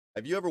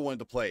Have you ever wanted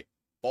to play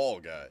Fall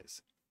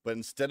Guys, but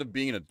instead of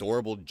being an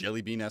adorable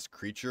jelly bean-esque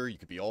creature, you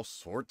could be all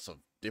sorts of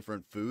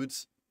different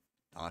foods?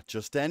 Not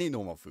just any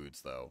normal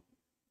foods, though.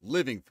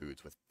 Living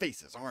foods with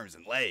faces, arms,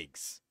 and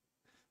legs.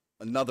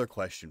 Another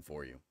question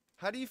for you.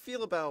 How do you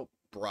feel about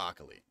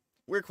broccoli?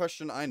 Weird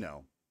question, I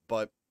know,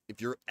 but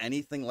if you're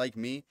anything like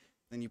me,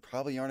 then you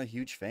probably aren't a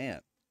huge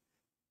fan.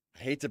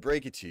 I hate to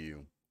break it to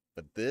you,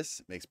 but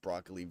this makes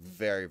broccoli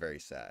very, very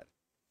sad.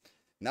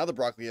 Now the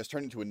broccoli has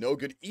turned into a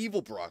no-good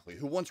evil broccoli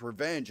who wants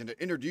revenge and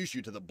to introduce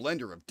you to the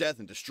blender of death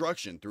and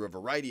destruction through a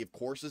variety of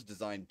courses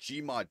designed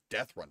Gmod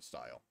Death Run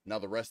style. Now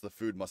the rest of the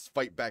food must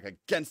fight back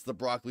against the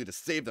broccoli to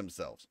save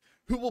themselves.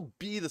 Who will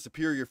be the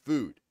superior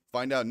food?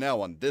 Find out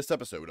now on this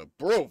episode of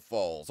Bro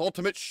Falls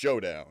Ultimate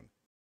Showdown.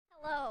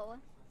 Hello.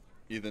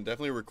 Ethan,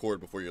 definitely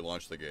record before you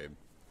launch the game.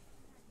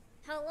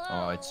 Hello.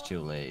 Oh, it's too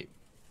late.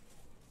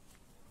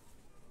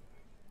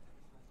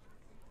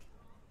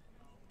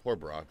 Poor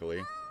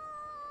broccoli.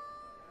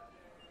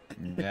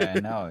 Yeah, I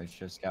know. It's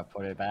just got to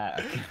put it back.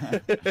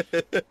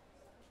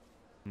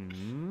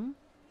 Hmm?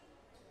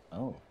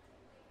 Oh.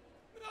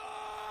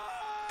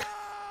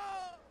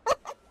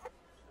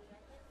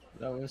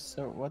 That was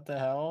so. What the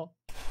hell?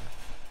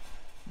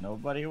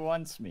 Nobody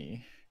wants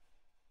me.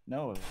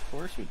 No, of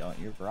course we don't.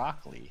 You're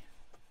broccoli.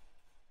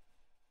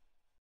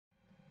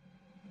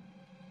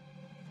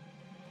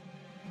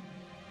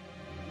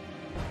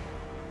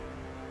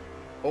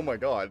 Oh my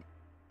god.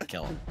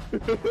 Kill him.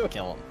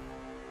 Kill him.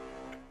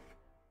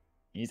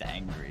 He's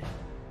angry.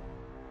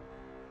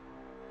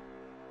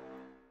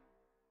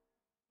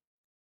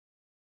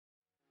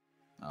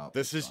 Oh,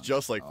 This is gone.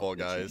 just like Oh, Fall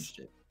they Guys. changed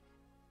it.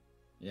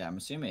 Yeah, I'm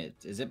assuming it.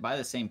 Is it by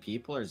the same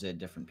people or is it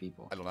different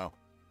people? I don't know.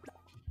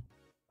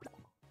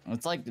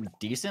 It's like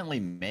decently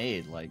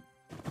made. Like,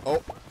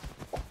 Oh,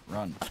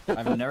 run.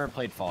 I've never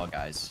played Fall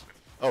Guys.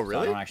 oh So I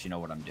really? don't actually know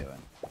what I'm doing.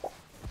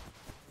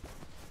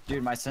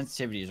 Dude, my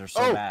sensitivities are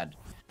so Oh! bad.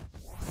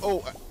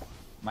 Oh,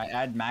 I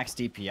had max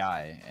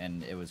DPI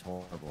and it was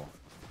horrible.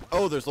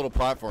 oh, there's little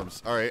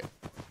platforms. All right.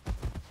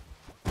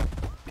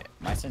 Okay,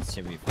 my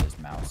sensitivity for this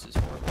mouse is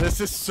horrible. This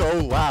is so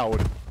loud.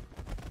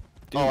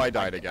 Dude, Oh, I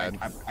died again.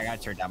 I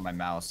gotta turn down my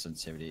mouse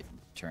sensitivity.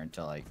 Turn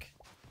to like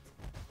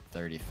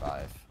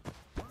 35.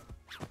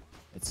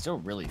 It's still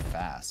really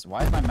fast.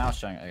 Why is my mouse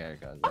showing? I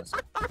gotta go this.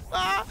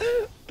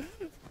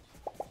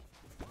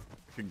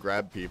 You can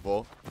grab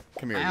people.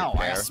 Come here, Ow! you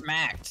I pair. got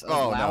smacked. That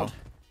Oh, was no. loud.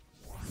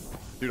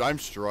 Dude, I'm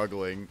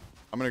struggling.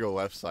 I'm gonna go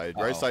left side.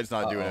 Right Uh-oh. side's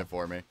not doing Uh-oh. it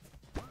for me.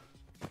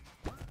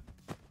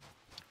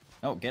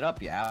 No, get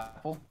up, you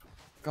apple.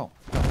 Go.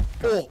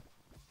 Oh,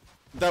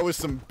 that was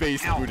some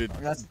bass Ow, booted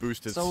that's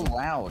boosted. so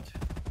loud.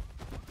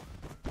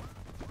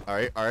 All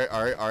right, all right,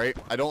 all right, all right.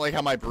 I don't like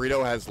how my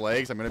burrito has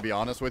legs. I'm gonna be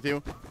honest with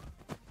you.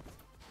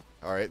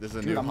 All right, this is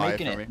a Dude, new I'm high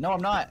making for it. me. No,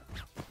 I'm not.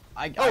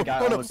 I Oh,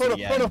 got oh no, almost oh to no,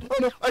 the oh no, end. oh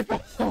no! I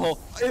fall.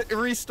 It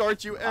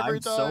restarts you every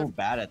I'm time. so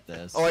bad at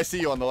this. Oh, I see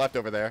you on the left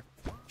over there.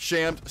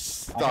 Shammed, I can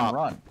stop.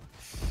 run.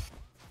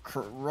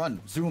 Run.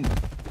 Zoom.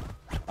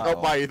 Oh,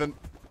 bye, Ethan.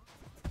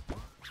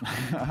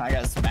 I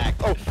got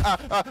smacked.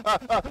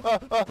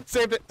 Oh,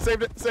 saved it,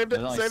 saved it, saved it,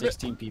 There's only saved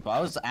 16 people. I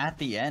was at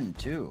the end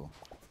too.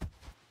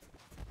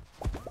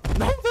 it.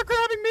 No, they're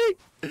grabbing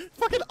me.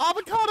 Fucking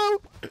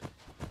avocado.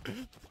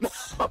 No,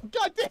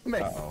 god damn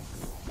it. Uh-oh.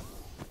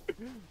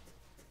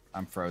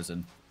 I'm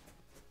frozen.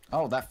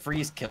 Oh, that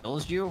freeze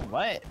kills you?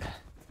 What?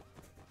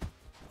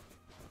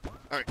 All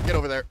right, get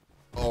over there.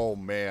 Oh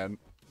man,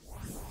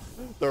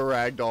 the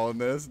ragdoll in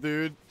this,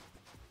 dude.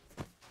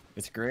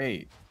 It's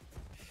great.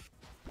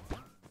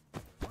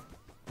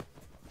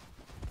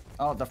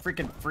 Oh, the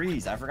freaking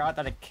freeze. I forgot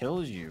that it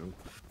kills you.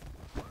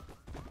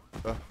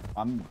 Uh,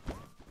 I'm...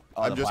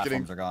 Oh, I'm the just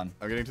platforms getting. are gone.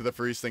 I'm getting to the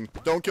freeze thing.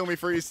 Don't kill me,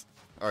 freeze.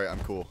 All right, I'm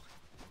cool.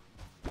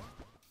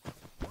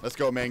 Let's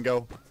go,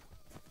 Mango.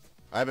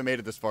 I haven't made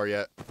it this far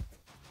yet.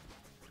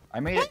 I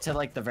made it to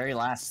like the very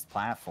last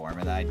platform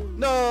and I...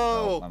 No.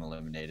 Oh, I'm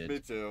eliminated. Me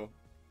too.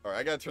 All right,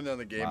 I gotta turn down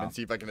the game Wow. and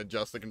see if I can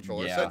adjust the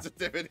controller Yeah.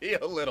 sensitivity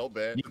a little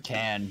bit. You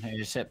can. You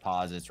just hit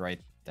pause. It's right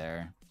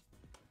there.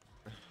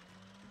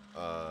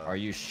 Are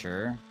you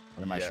sure?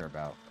 What am I yeah. sure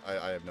about?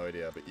 I have no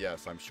idea, but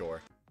yes, I'm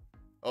sure.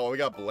 Oh, we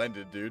got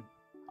blended, dude.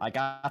 I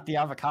got the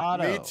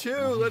avocado. Me too.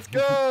 Let's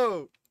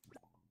go.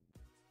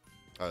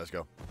 All right, let's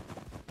go.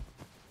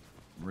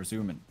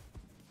 Resuming.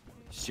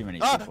 Too many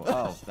Ah! people.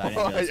 Oh, I didn't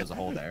realize there was a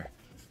hole there.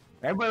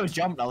 Everybody was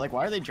jumping. I was like,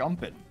 why are they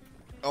jumping?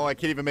 Oh, I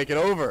can't even make it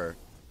over.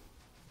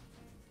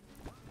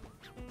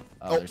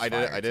 Oh, there's I did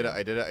it. fire, I did too. it.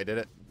 I did it. I did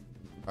it.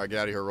 All right, get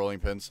out of here, rolling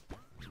pins.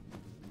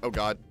 Oh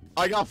God,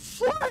 I got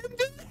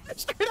flattened.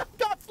 Straight up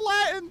got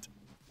flattened.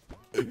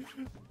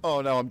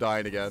 Oh no, I'm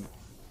dying again.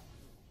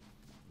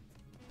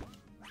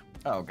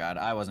 Oh god,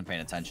 I wasn't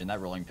paying attention. That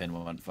rolling pin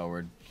went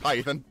forward Hi,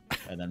 Ethan.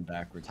 and then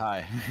backwards.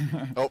 Hi.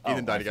 Oh,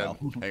 Ethan died I again.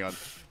 fell. Hang on.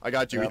 I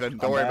got you, Yep, Ethan.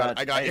 Don't I'm worry about it.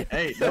 bad. I got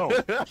Hey, you. hey,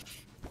 no.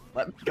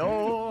 Let me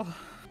go.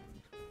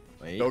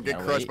 Wait, Don't get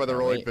no, crushed wait, by the no,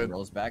 rolling wait, pin. It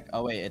rolls back.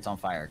 Oh wait, it's on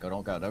fire.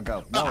 Don't go.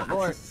 No,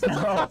 Lord.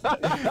 No.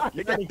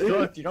 You're getting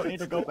cooked. You don't need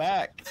to go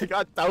back. I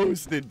got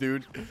toasted,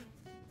 dude.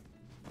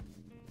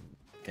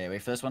 Okay,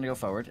 wait for this one to go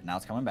forward. Now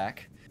it's coming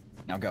back.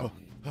 Now go.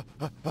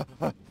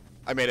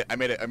 I made it. I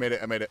made it. I made it.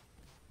 I made it.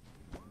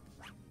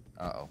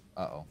 Uh-oh.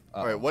 Uh-oh.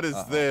 All right, what is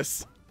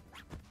this?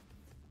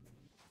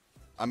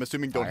 I'm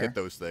assuming don't Fire. hit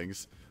those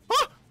things.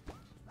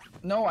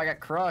 No, I got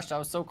crushed. I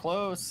was so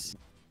close.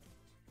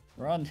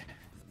 Run.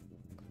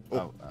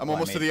 Oh, I'm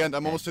almost to the end.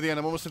 I'm almost to the end.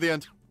 I'm almost to the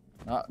end.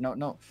 No,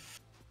 no.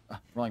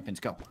 Rolling pins,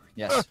 go.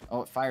 Yes.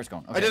 Oh, fire's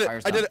going. Okay, I did it.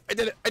 fire's I did done. it. I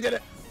did it. I did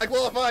it. I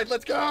qualified.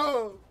 Let's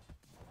go.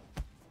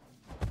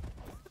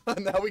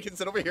 Now we can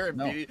sit over here and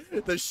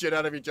beat the shit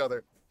out of each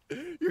other.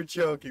 You're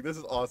joking. This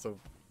is awesome.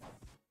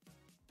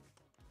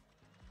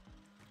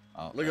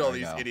 Oh, Look at all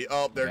these idiots.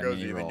 Oh, there goes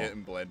even roll.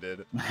 getting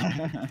blended.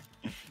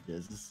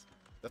 Yes.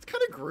 That's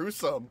kind of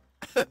gruesome.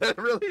 That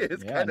really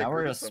is Yeah, kind of now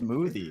we're a gruesome.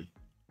 smoothie.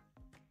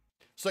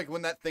 So like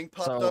when that thing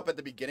popped up at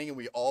the beginning and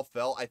we all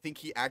fell, I think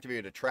he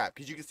activated a trap.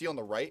 Because you can see on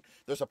the right,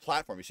 there's a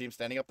platform. You see him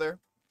standing up there?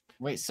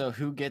 Wait, so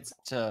who gets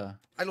to...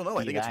 I don't know.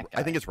 I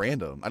think it's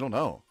random. I don't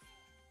know.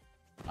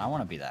 I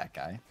want to be that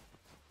guy.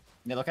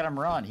 Yeah, look at him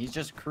run. He's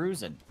just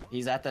cruising.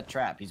 He's at the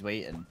trap. He's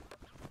waiting.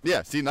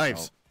 Yeah, see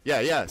knives. Oh. Yeah,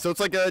 yeah. So it's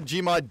like a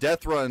Gmod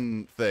death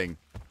run thing.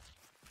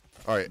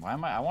 All right. Why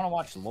am I want to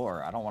watch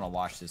lore. I don't want to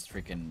watch this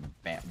freaking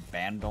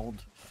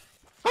bandled.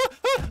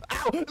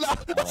 Ow!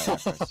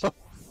 No!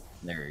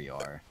 There you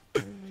are.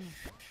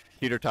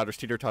 Teeter totters,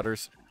 teeter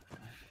totters.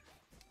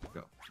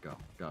 Go, go,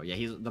 go. Yeah,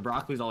 the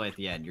broccoli's all the way at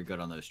the end. You're good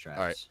on those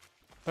traps.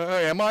 All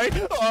right. Am I?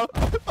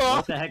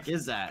 What the heck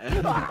is that?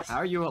 How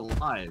are you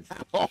alive?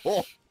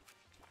 Oh.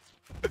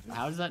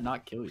 How does that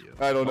not kill you?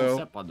 I don't know.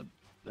 Step on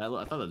I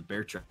thought that was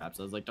bear traps.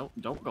 I was like,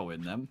 don't go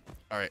in them.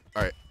 All right.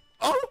 All right.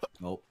 Oh.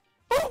 Nope.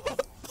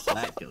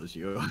 That kills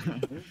you.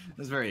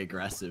 That's very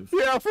aggressive.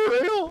 Yeah, for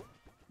real.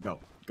 Go,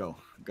 go,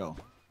 go.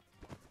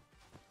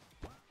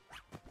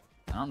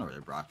 I don't know where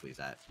the broccoli's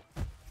at.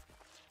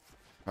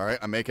 All right.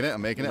 I'm making it.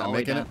 I'm making it. I'm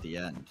making it. At the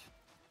end.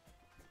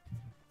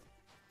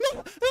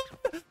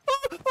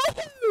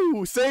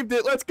 Ooh, saved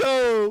it. Let's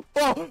go.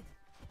 Oh.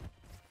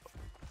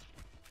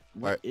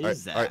 What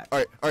is that? All right. All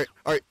right. All right.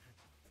 All right.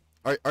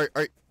 All right. All right.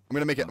 All right. I'm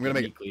gonna make it. I'm gonna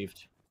make it.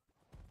 Cleaved.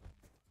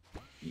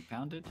 Meat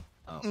pounded?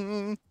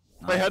 Oh.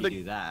 I had to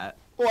do that.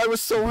 Oh, I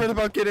was so worried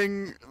about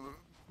getting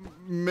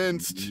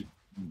minced.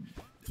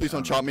 Please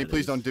don't chop me.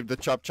 Please don't do the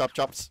chops.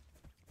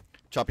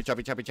 Choppy,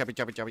 choppy, choppy, choppy,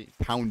 choppy, choppy.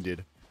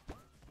 Pounded.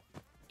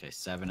 Okay,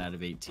 7 out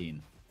of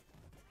 18.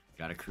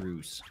 Got a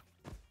cruise.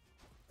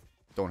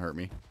 Don't hurt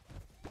me.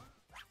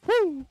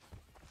 Woo!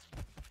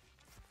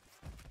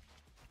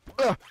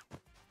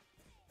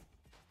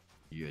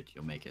 Good,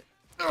 you'll make it.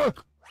 No,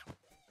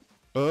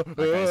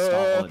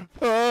 The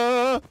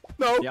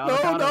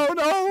avocado.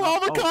 no,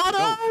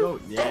 avocado! Go, go.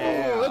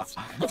 Yeah.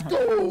 Let's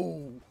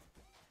go!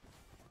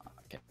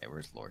 Okay,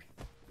 where's Lord?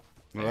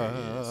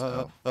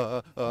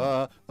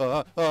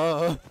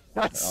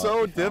 That's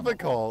so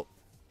difficult.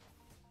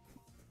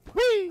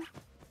 Whee!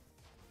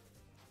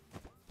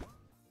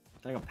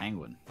 It's like a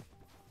penguin.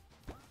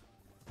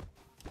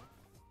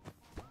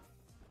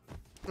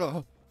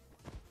 Oh,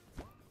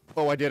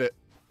 I did it.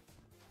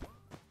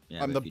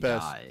 Yeah, I'm but the if you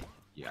best. Die,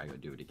 you gotta go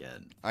do it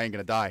again. I ain't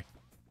gonna die.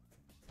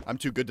 I'm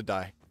too good to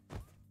die.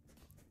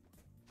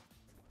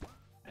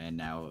 And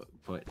now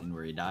put in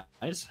where he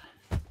dies.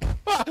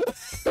 You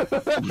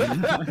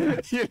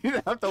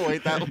didn't have to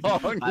wait that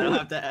long. I don't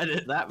have to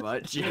edit that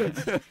much.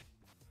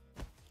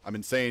 I'm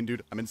insane,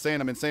 dude. I'm insane.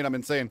 I'm insane. I'm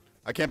insane.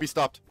 I can't be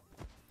stopped.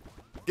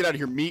 Get out of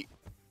here, meat.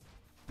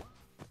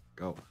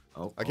 Go.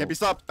 Oh. I can't be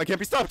stopped. I can't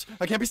be stopped.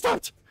 I can't be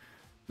stopped.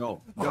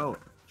 Go. Go.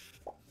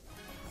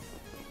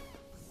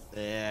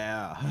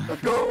 Yeah.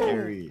 Let's go.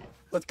 Harry.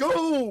 Let's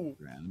go.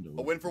 Round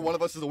A win for one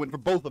of us is a win for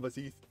both of us,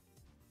 Heath.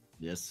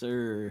 Yes,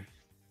 sir.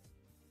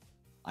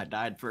 I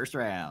died first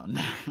round.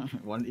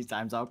 One of these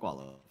times I'll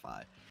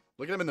qualify.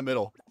 Look at him in the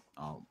middle.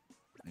 Oh,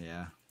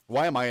 yeah.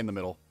 Why am I in the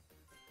middle?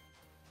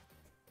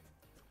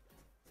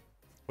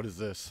 What is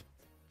this?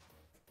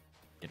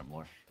 Get him,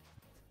 Lord.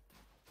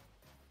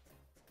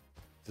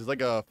 Is this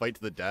like a fight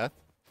to the death?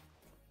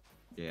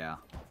 Yeah.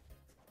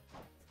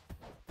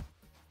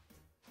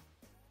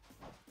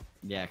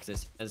 Yeah, because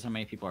it says how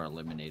many people are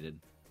eliminated.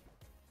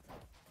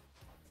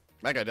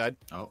 That guy died.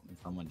 Oh,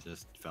 someone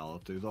just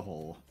fell through the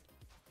hole.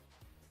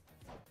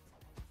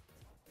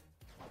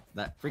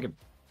 That freaking...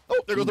 Oh,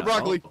 there goes the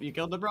broccoli. Oh, you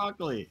killed the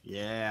broccoli.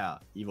 Yeah.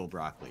 Evil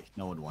broccoli.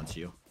 No one wants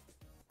you.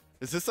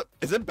 Is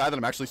it bad that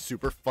I'm actually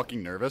super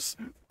fucking nervous?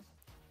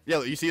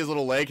 Yeah, you see his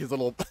little leg, his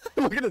little...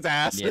 Look at his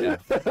ass. Yeah.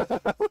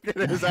 Look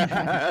at his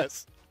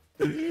ass.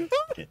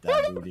 Get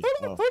that booty.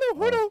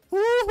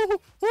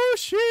 Oh,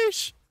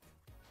 sheesh.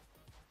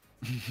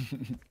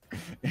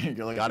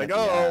 You're looking Gotta at the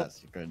go. ass.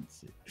 You couldn't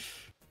see.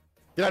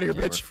 Get out of here,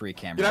 Yeah, we're bitch. free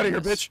camera Get out of here,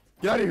 on this. bitch.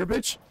 Get out of here,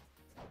 bitch.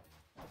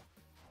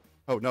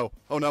 Oh, no.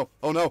 Oh, no.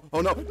 Oh, no.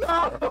 Oh, no.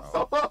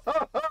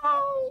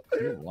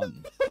 Who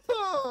won?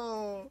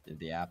 No. Did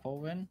the apple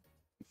win?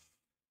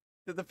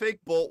 Did the fake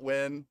Bolt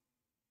win?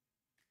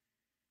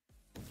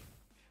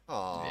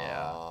 Aww.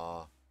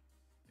 Yeah.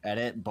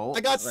 Edit Bolt.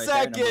 I got right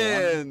there, number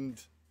one.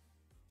 second.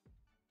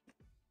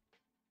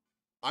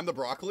 I'm the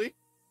broccoli?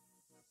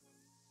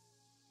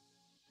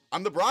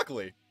 I'm the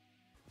broccoli.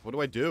 What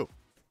do I do?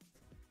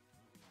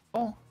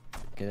 Oh.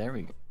 Okay, there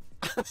we go.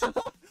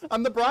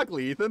 I'm the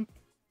broccoli, Ethan.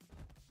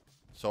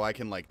 So I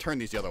can, like, turn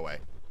these the other way.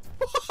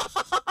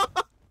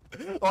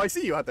 Oh, I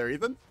see you out there,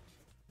 Ethan.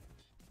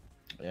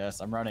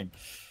 Yes, I'm running.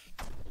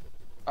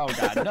 Oh,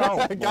 God,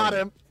 no. Got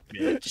him.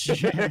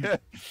 Bitch.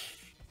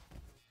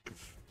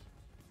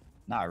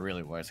 Not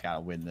really, boy. It's got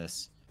to win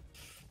this.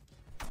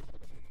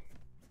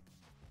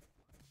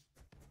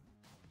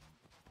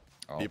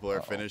 Oh, People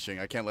are finishing.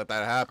 I can't let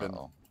that happen.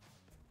 Oh.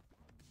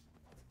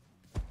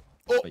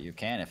 Oh, But you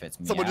can if it's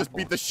me. someone just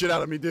beat the shit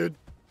out of me, dude.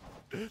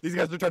 These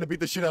guys are trying to beat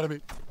the shit out of me.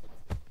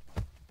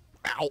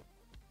 Ow.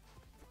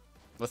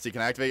 Let's see.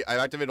 Can I activate? I've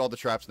activated all the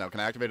traps now. Can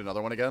I activate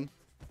another one again?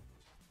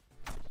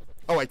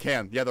 Oh, I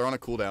can. Yeah, they're on a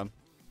cooldown.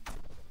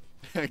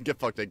 Get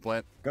fucked,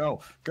 eggplant.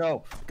 Go,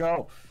 go,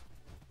 go.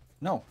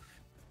 No.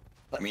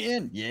 Let me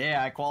in.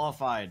 Yeah, I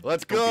qualified.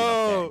 Let's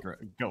go. go.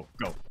 Go,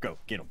 go, go.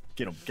 Get him.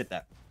 Get him. Get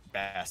that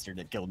bastard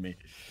that killed me.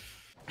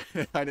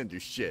 I didn't do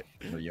shit.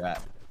 Where you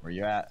at? Where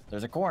you at?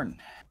 There's a corn.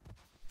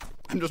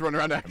 I'm just running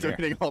around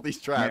activating all these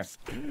traps.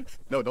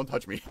 No, don't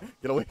touch me.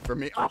 Get away from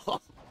me. Oh.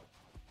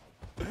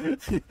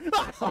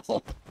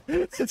 Oh.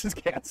 This is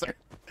cancer.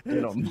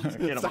 Get him.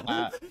 Get him.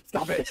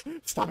 Stop it.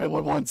 Stop it at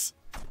once.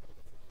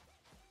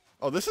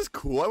 Oh, this is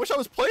cool. I wish I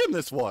was playing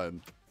this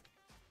one.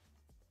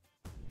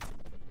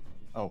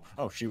 Oh,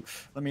 oh, shoot.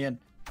 Let me in.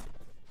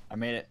 I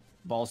made it.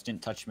 Balls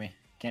didn't touch me.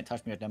 Can't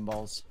touch me with them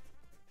balls.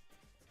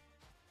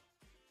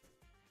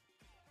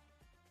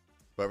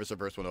 Whoever's the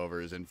first one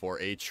over is in for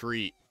a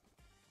treat.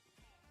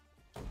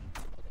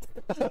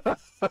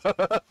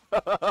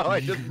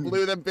 I just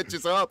blew them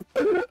bitches up.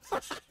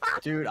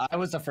 Dude, I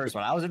was the first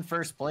one. I was in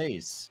first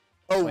place.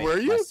 Oh, Wait, were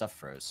you? My stuff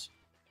froze.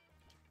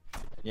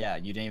 Yeah,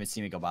 you didn't even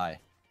see me go by.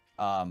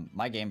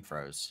 My game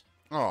froze.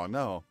 Oh,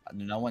 no.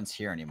 No one's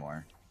here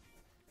anymore.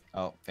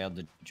 Oh, failed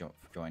to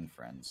join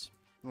friends.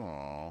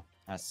 Oh.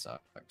 That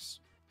sucks.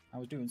 I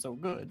was doing so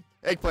good.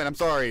 Eggplant, I'm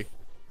sorry.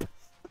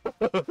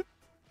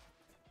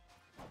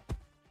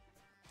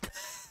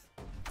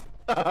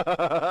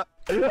 I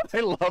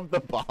love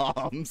the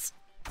bombs.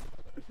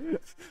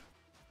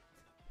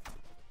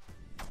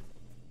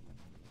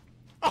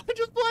 I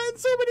just playing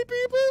so many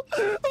people.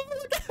 Oh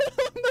my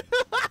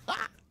God.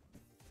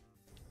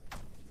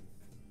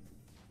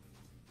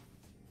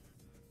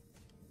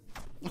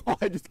 Oh,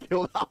 I just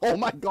killed. Oh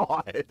my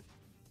God.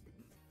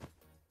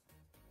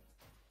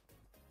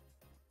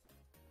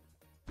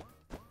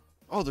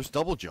 Oh, there's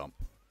double jump.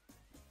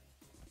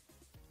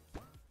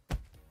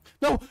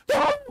 No,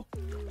 no!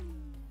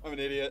 I'm an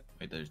idiot.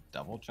 Wait, there's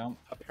double jump?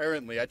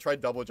 Apparently, I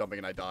tried double jumping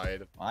and I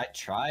died. Well, I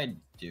tried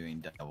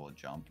doing double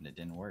jump and it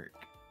didn't work.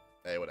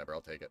 Hey, whatever,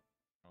 I'll take it.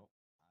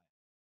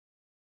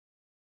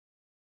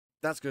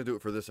 That's going to do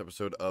it for this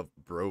episode of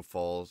Bro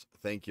Falls.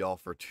 Thank y'all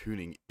for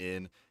tuning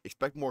in.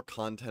 Expect more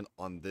content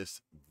on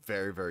this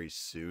very, very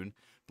soon.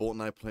 Bolt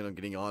and I plan on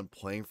getting on,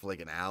 playing for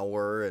like an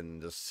hour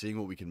and just seeing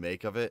what we can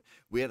make of it.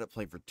 We ended up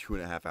playing for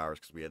 2.5 hours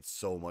because we had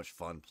so much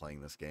fun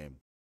playing this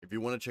game. If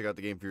you want to check out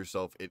the game for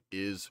yourself, it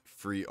is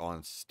free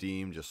on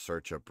Steam. Just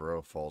search up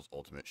Bro Falls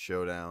Ultimate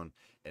Showdown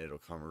and it'll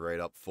come right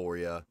up for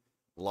you. A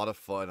lot of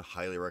fun,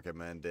 highly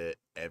recommend it.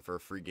 And for a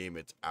free game,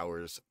 it's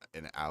hours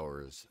and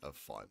hours of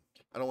fun.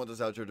 I don't want this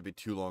outro to be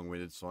too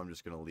long-winded, so I'm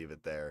just going to leave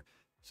it there.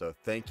 So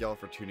thank y'all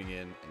for tuning in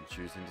and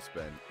choosing to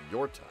spend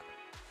your time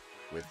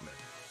with me.